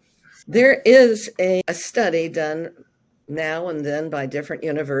 Well, there is a study done now and then by different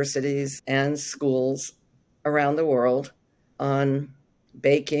universities and schools around the world on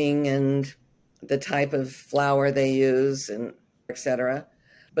baking and the type of flour they use and etc.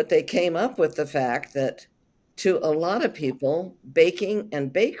 But they came up with the fact that to a lot of people, baking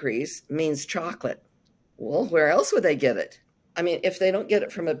and bakeries means chocolate. Well, where else would they get it? I mean, if they don't get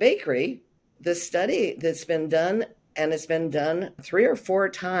it from a bakery, the study that's been done, and it's been done 3 or 4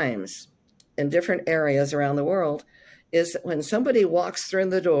 times in different areas around the world, is that when somebody walks through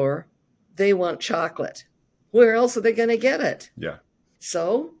the door, they want chocolate. Where else are they going to get it? Yeah.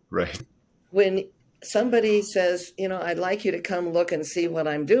 So Right. when somebody says, I'd like you to come look and see what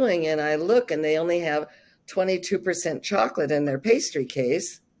I'm doing, and I look and they only have 22% chocolate in their pastry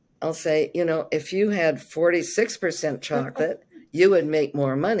case, I'll say, if you had 46% chocolate, you would make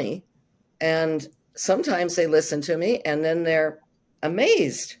more money. And sometimes they listen to me and then they're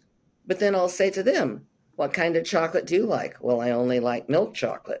amazed. But then I'll say to them, what kind of chocolate do you like? Well, I only like milk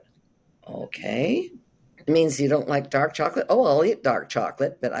chocolate. Okay. It means you don't like dark chocolate? Oh, I'll eat dark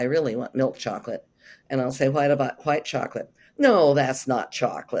chocolate, but I really want milk chocolate. And I'll say, what about white chocolate? No, that's not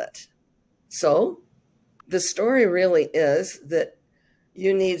chocolate. So the story really is that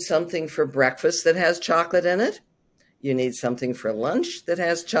you need something for breakfast that has chocolate in it. You need something for lunch that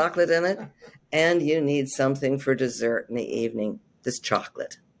has chocolate in it. And you need something for dessert in the evening that's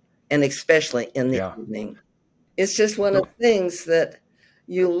chocolate. And especially in the evening. It's just one of the things that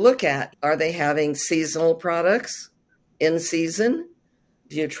you look at. Are they having seasonal products in season?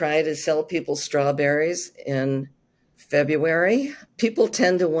 Do you try to sell people strawberries in February? People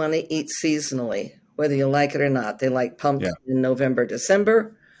tend to want to eat seasonally, whether you like it or not. They like pumpkin in November,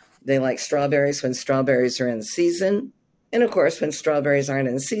 December. They like strawberries when strawberries are in season. And of course, when strawberries aren't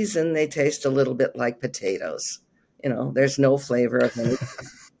in season, they taste a little bit like potatoes. There's no flavor of anything.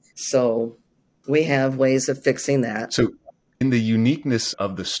 So we have ways of fixing that. So in the uniqueness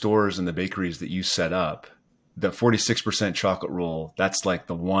of the stores and the bakeries that you set up, the 46% chocolate rule, that's like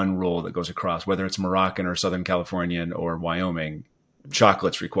the one rule that goes across, whether it's Moroccan or Southern Californian or Wyoming,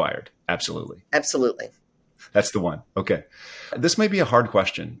 chocolate's required. Absolutely. Absolutely. That's the one. Okay. This may be a hard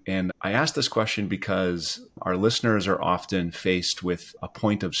question. And I ask this question because our listeners are often faced with a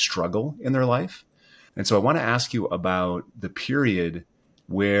point of struggle in their life. And so I want to ask you about the period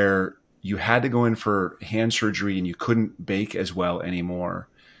where you had to go in for hand surgery and you couldn't bake as well anymore.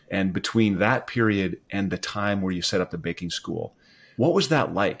 And between that period and the time where you set up the baking school, what was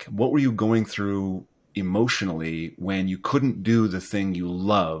that like? What were you going through emotionally when you couldn't do the thing you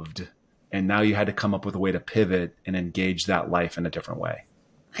loved, and now you had to come up with a way to pivot and engage that life in a different way?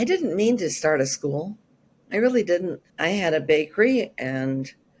 I didn't mean to start a school. I really didn't. I had a bakery and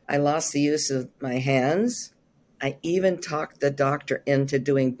I lost the use of my hands. I even talked the doctor into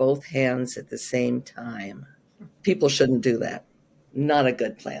doing both hands at the same time. People shouldn't do that. Not a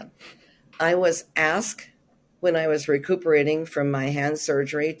good plan. I was asked when I was recuperating from my hand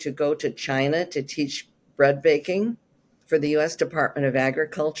surgery to go to China to teach bread baking for the U.S. Department of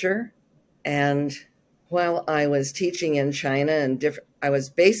Agriculture. And while I was teaching in China, I was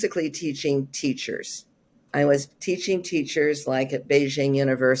basically teaching teachers. I was teaching teachers like at Beijing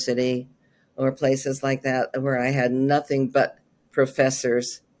University or places like that where I had nothing but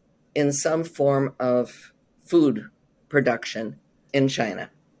professors in some form of food production in China.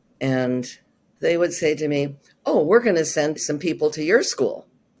 And they would say to me, oh, we're going to send some people to your school.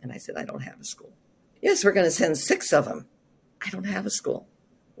 And I said, I don't have a school. Yes, we're going to send 6 of them. I don't have a school.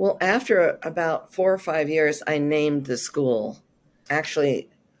 Well, after about 4 or 5 years, I named the school. Actually,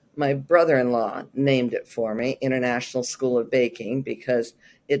 my brother-in-law named it for me, International School of Baking, because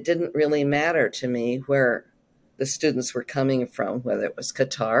it didn't really matter to me where the students were coming from, whether it was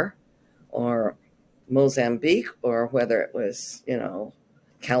Qatar or Mozambique or whether it was,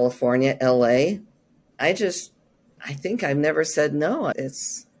 California, LA. I think I've never said no.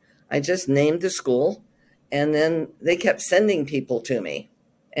 I just named the school, and then they kept sending people to me.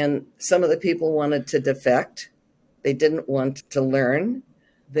 And some of the people wanted to defect. They didn't want to learn.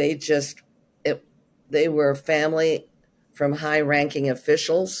 They were family from high-ranking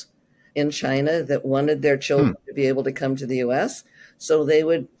officials in China that wanted their children to be able to come to the U.S. So they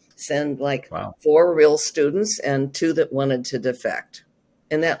would send 4 real students and 2 that wanted to defect.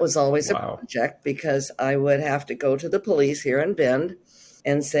 And that was always a project because I would have to go to the police here in Bend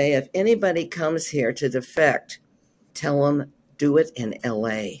and say, if anybody comes here to defect, tell them do it in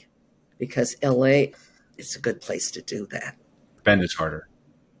L.A. because L.A. is a good place to do that. Bend is harder.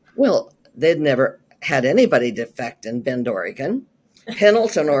 Well, they'd never had anybody defect in Bend, Oregon.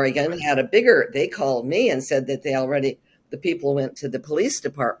 Pendleton, Oregon they called me and said that the people went to the police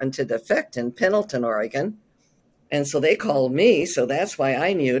department to defect in Pendleton, Oregon. And so they called me. So that's why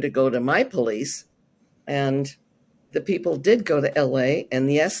I knew to go to my police. And the people did go to LA,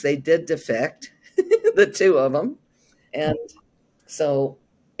 and yes, they did defect, the two of them. And so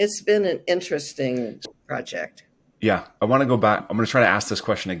it's been an interesting project. Yeah, I want to go back. I'm going to try to ask this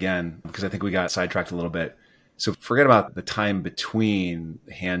question again because I think we got sidetracked a little bit. So forget about the time between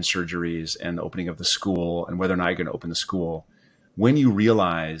hand surgeries and the opening of the school and whether or not you're going to open the school. When you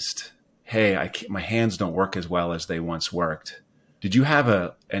realized, hey, my hands don't work as well as they once worked, did you have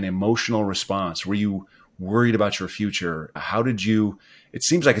an emotional response? Were you worried about your future? How did you, it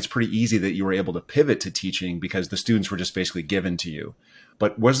seems like it's pretty easy that you were able to pivot to teaching because the students were just basically given to you.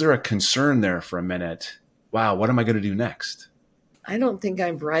 But was there a concern there for a minute? Wow, what am I going to do next? I don't think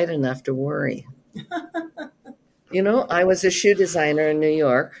I'm bright enough to worry. I was a shoe designer in New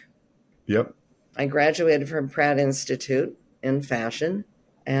York. Yep. I graduated from Pratt Institute in fashion,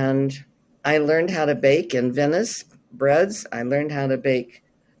 and I learned how to bake in Venice, breads. I learned how to bake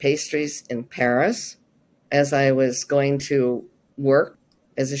pastries in Paris. As I was going to work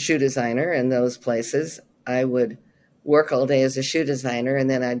as a shoe designer in those places, I would work all day as a shoe designer, and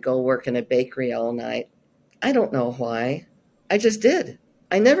then I'd go work in a bakery all night. I don't know why. I just did.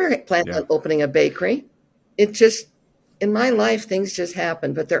 I never planned on opening a bakery. It just, in my life, things just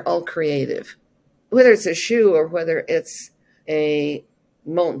happen, but they're all creative. Whether it's a shoe or whether it's a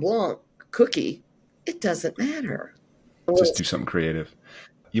Mont Blanc cookie, it doesn't matter. Just do something creative.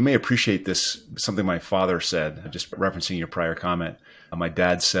 You may appreciate this, something my father said, just referencing your prior comment. My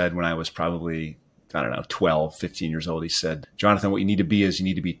dad said when I was probably, 12, 15 years old, he said, Jonathan, what you need to be is you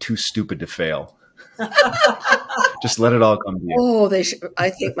need to be too stupid to fail. Just let it all come to you. Oh, I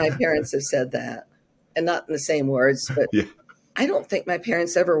think my parents have said that, and not in the same words, but yeah. I don't think my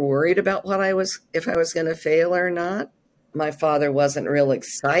parents ever worried about if I was going to fail or not. My father wasn't real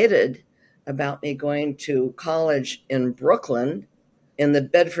excited about me going to college in Brooklyn in the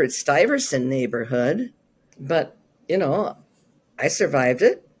Bedford-Stuyvesant neighborhood, but, I survived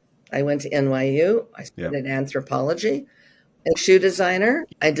it. I went to NYU. I studied anthropology. As a shoe designer,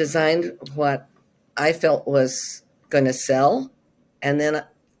 I designed what I felt was going to sell. And then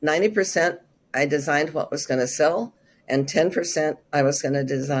 90% I designed what was going to sell. And 10% I was going to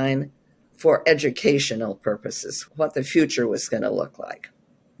design for educational purposes, what the future was going to look like.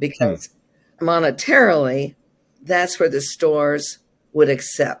 Because monetarily, that's where the stores would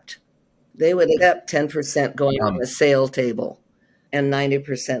accept. They would accept 10% going on the sale table and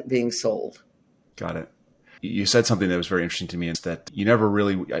 90% being sold. Got it. You said something that was very interesting to me, is that you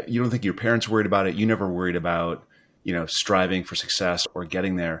don't think your parents worried about it. You never worried about, striving for success or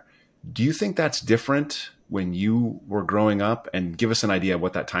getting there. Do you think that's different when you were growing up? And give us an idea of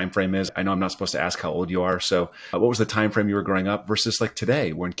what that time frame is. I know I'm not supposed to ask how old you are. So what was the time frame you were growing up versus like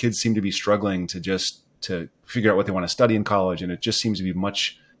today, when kids seem to be struggling to figure out what they want to study in college? And it just seems to be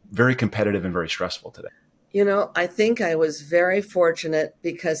very competitive and very stressful today. I think I was very fortunate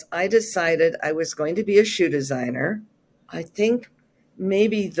because I decided I was going to be a shoe designer. I think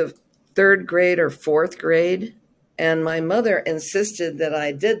maybe the 3rd grade or 4th grade. And my mother insisted that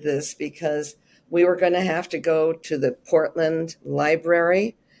I did this because we were going to have to go to the Portland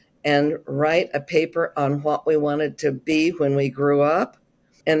Library and write a paper on what we wanted to be when we grew up.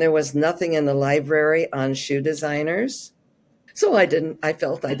 And there was nothing in the library on shoe designers. So I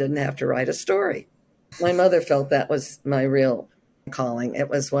felt I didn't have to write a story. My mother felt that was my real calling. It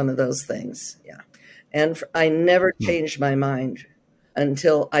was one of those things. Yeah. And I never changed my mind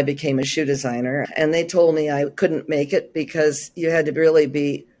until I became a shoe designer. And they told me I couldn't make it because you had to really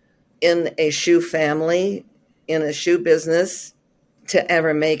be in a shoe family, in a shoe business to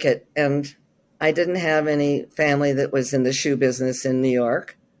ever make it. And I didn't have any family that was in the shoe business in New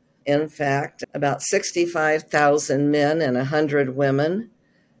York. In fact, about 65,000 men and 100 women.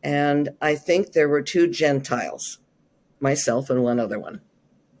 And I think there were 2 Gentiles, myself and one other one.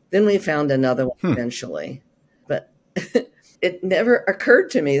 Then we found another one eventually. But it never occurred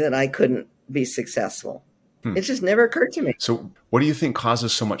to me that I couldn't be successful. It just never occurred to me. So what do you think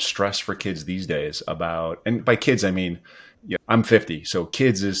causes so much stress for kids these days and by kids, I mean, I'm 50. So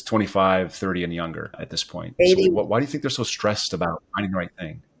kids is 25, 30 and younger at this point. So why do you think they're so stressed about finding the right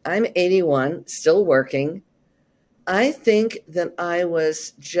thing? I'm 81, still working. I think that I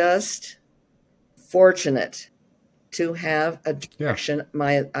was just fortunate to have a direction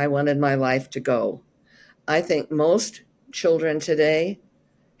I wanted my life to go. I think most children today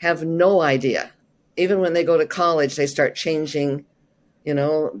have no idea. Even when they go to college, they start changing,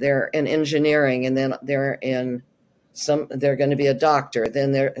 they're in engineering and then they're going to be a doctor.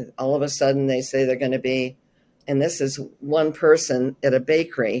 Then all of a sudden they say they're going to be, and this is one person at a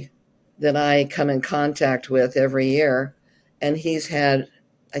bakery that I come in contact with every year. And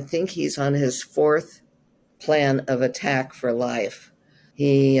I think he's on his 4th plan of attack for life.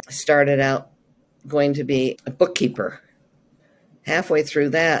 He started out going to be a bookkeeper. Halfway through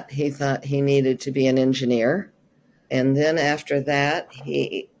that, he thought he needed to be an engineer. And then after that,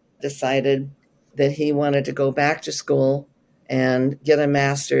 he decided that he wanted to go back to school and get a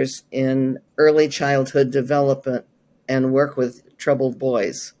master's in early childhood development and work with troubled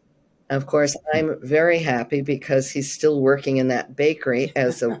boys. Of course, I'm very happy because he's still working in that bakery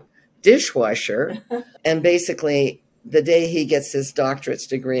as a dishwasher. And basically, the day he gets his doctorate's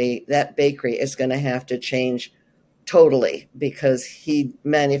degree, that bakery is going to have to change totally because he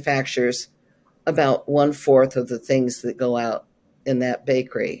manufactures about 1/4 of the things that go out in that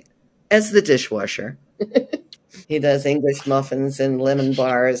bakery as the dishwasher. He does English muffins and lemon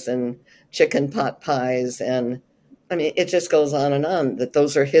bars and chicken pot pies. And I mean, it just goes on that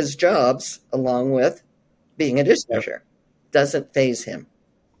those are his jobs along with being a dishwasher. Yep. Doesn't faze him.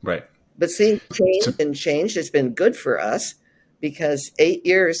 Right. But seeing change has been good for us because 8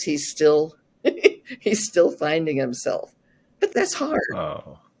 years he's still he's still finding himself. But that's hard.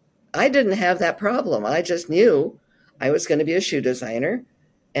 Oh. I didn't have that problem. I just knew I was going to be a shoe designer,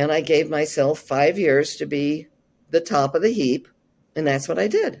 and I gave myself 5 years to be the top of the heap, and that's what I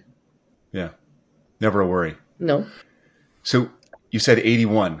did. Yeah. Never a worry. No. So you said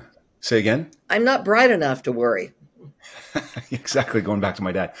 81. Say again? I'm not bright enough to worry. Exactly. Going back to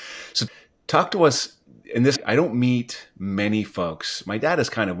my dad. So talk to us in this. I don't meet many folks. My dad is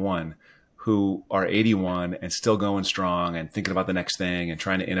kind of one who are 81 and still going strong and thinking about the next thing and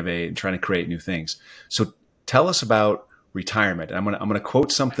trying to innovate and trying to create new things. So tell us about retirement. I'm going to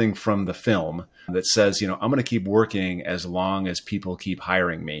quote something from the film that says, I'm going to keep working as long as people keep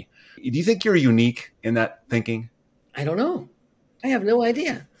hiring me. Do you think you're unique in that thinking? I don't know. I have no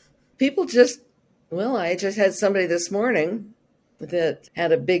idea. People I just had somebody this morning that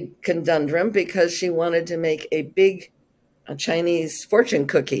had a big conundrum because she wanted to make a Chinese fortune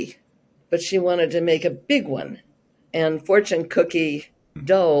cookie, but she wanted to make a big one. And fortune cookie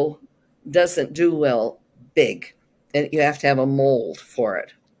dough doesn't do well big. And you have to have a mold for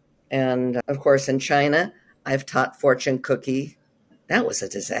it. And of course, in China, I've taught fortune cookie. That was a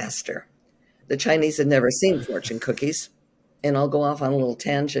disaster. The Chinese had never seen fortune cookies. And I'll go off on a little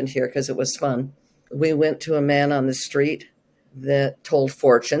tangent here because it was fun. We went to a man on the street that told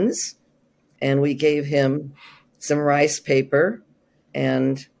fortunes, and we gave him some rice paper,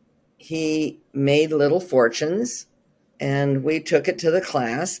 and he made little fortunes, and we took it to the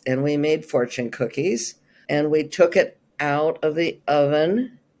class, and we made fortune cookies, and we took it out of the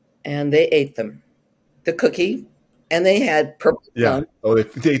oven, and they ate them. The cookie, and they had purple tongue. Oh, they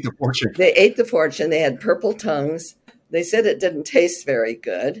ate the fortune. They ate the fortune. They had purple tongues. They said it didn't taste very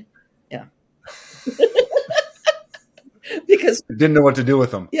good. Yeah. Because didn't know what to do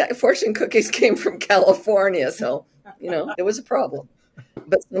with them. Yeah, fortune cookies came from California, so, it was a problem.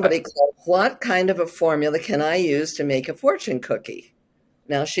 But somebody called, what kind of a formula can I use to make a fortune cookie?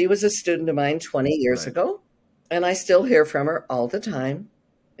 Now, she was a student of mine 20 years ago, and I still hear from her all the time.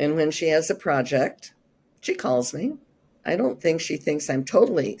 And when she has a project, she calls me. I don't think she thinks I'm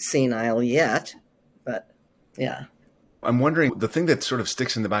totally senile yet, but yeah. I'm wondering, the thing that sort of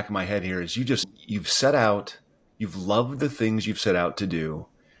sticks in the back of my head here is you've loved the things you've set out to do.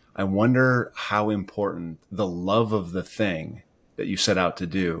 I wonder how important the love of the thing that you set out to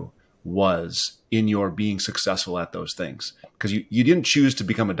do was in your being successful at those things. Because you didn't choose to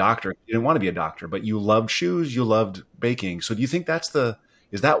become a doctor. You didn't want to be a doctor, but you loved shoes, you loved baking. So do you think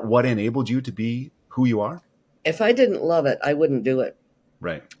is that what enabled you to be who you are? If I didn't love it, I wouldn't do it.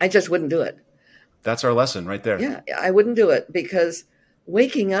 Right. I just wouldn't do it. That's our lesson right there. Yeah, I wouldn't do it because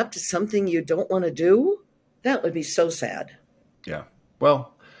waking up to something you don't want to do, that would be so sad. Yeah.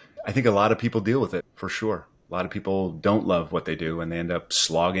 Well, I think a lot of people deal with it for sure. A lot of people don't love what they do and they end up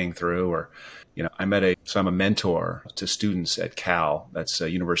slogging through or, I'm a mentor to students at Cal, that's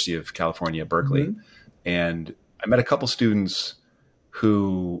University of California, Berkeley. Mm-hmm. And I met a couple students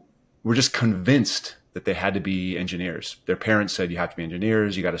who were just convinced that they had to be engineers. Their parents said, you have to be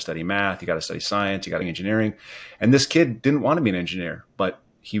engineers, you got to study math, you got to study science, you got to be engineering. And this kid didn't want to be an engineer, but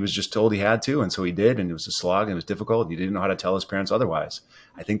he was just told he had to. And so he did. And it was a slog and it was difficult. And he didn't know how to tell his parents otherwise.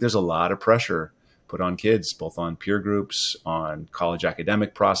 I think there's a lot of pressure put on kids, both on peer groups, on college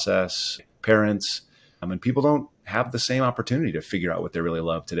academic process, parents. And people don't have the same opportunity to figure out what they really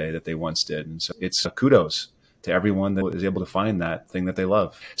love today that they once did. And so it's a kudos to everyone that is able to find that thing that they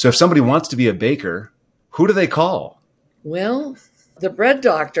love. So if somebody wants to be a baker, who do they call? Well, the bread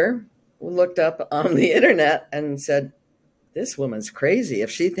doctor looked up on the internet and said, this woman's crazy.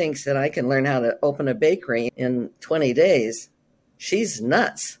 If she thinks that I can learn how to open a bakery in 20 days, she's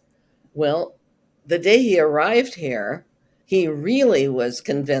nuts. Well, the day he arrived here, he really was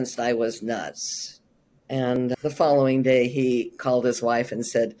convinced I was nuts. And the following day, he called his wife and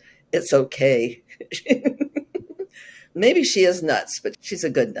said, "It's okay. Maybe she is nuts, but she's a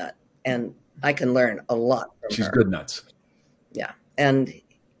good nut. And I can learn a lot from her." She's good nuts. Yeah. And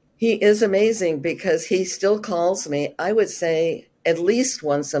he is amazing because he still calls me, I would say, at least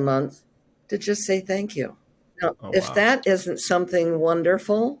once a month to just say thank you. Now, if that isn't something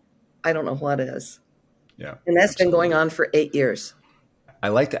wonderful, I don't know what is. Yeah. And that's been going on for 8 years. I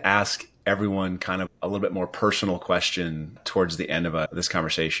like to ask everyone kind of a little bit more personal question towards the end of this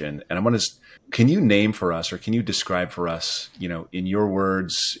conversation. And I'm going to, can you name for us, or can you describe for us, in your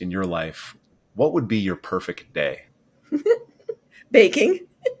words, in your life, what would be your perfect day? Baking.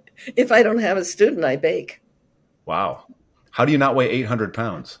 If I don't have a student, I bake. Wow. How do you not weigh 800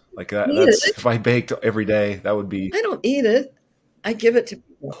 pounds? Like that's, if I baked every day, that would be. I don't eat it. I give it to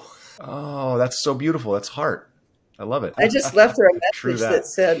people. Oh, that's so beautiful. That's heart. I love it. I just left her a message that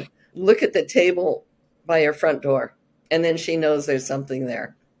said, "Look at the table by your front door." And then she knows there's something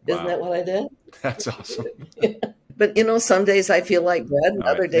there. Wow. Isn't that what I did? That's awesome. Yeah. But some days I feel like bread, and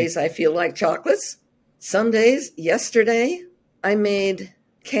other days I feel like chocolates. Some days, yesterday, I made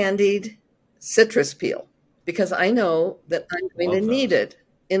candied citrus peel because I know that I'm going to need it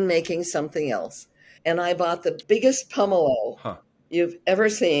in making something else. And I bought the biggest pomelo you've ever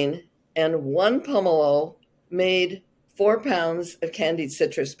seen, and one pomelo made 4 pounds of candied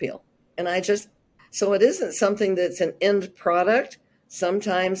citrus peel. And so it isn't something that's an end product.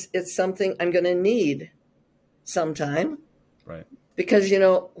 Sometimes it's something I'm going to need sometime. Right. Because,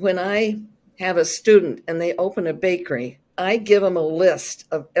 when I have a student and they open a bakery, I give them a list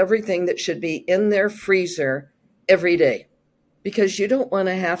of everything that should be in their freezer every day. Because you don't want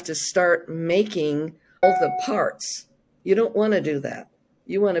to have to start making all the parts. You don't want to do that.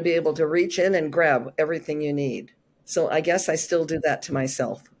 You want to be able to reach in and grab everything you need. So I guess I still do that to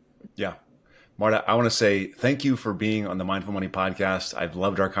myself. Yeah. Marda, I want to say thank you for being on the Mindful Money podcast. I've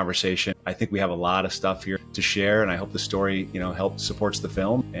loved our conversation. I think we have a lot of stuff here to share, and I hope the story, helps supports the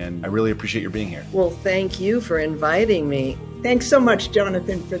film. And I really appreciate your being here. Well, thank you for inviting me. Thanks so much,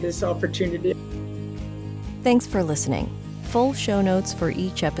 Jonathan, for this opportunity. Thanks for listening. Full show notes for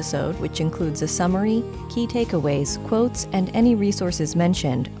each episode, which includes a summary, key takeaways, quotes, and any resources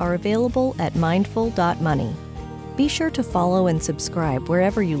mentioned, are available at mindful.money. Be sure to follow and subscribe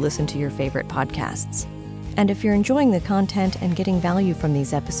wherever you listen to your favorite podcasts. And if you're enjoying the content and getting value from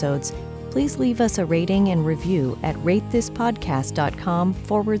these episodes, please leave us a rating and review at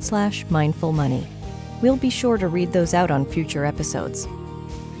ratethispodcast.com/mindfulmoney. We'll be sure to read those out on future episodes.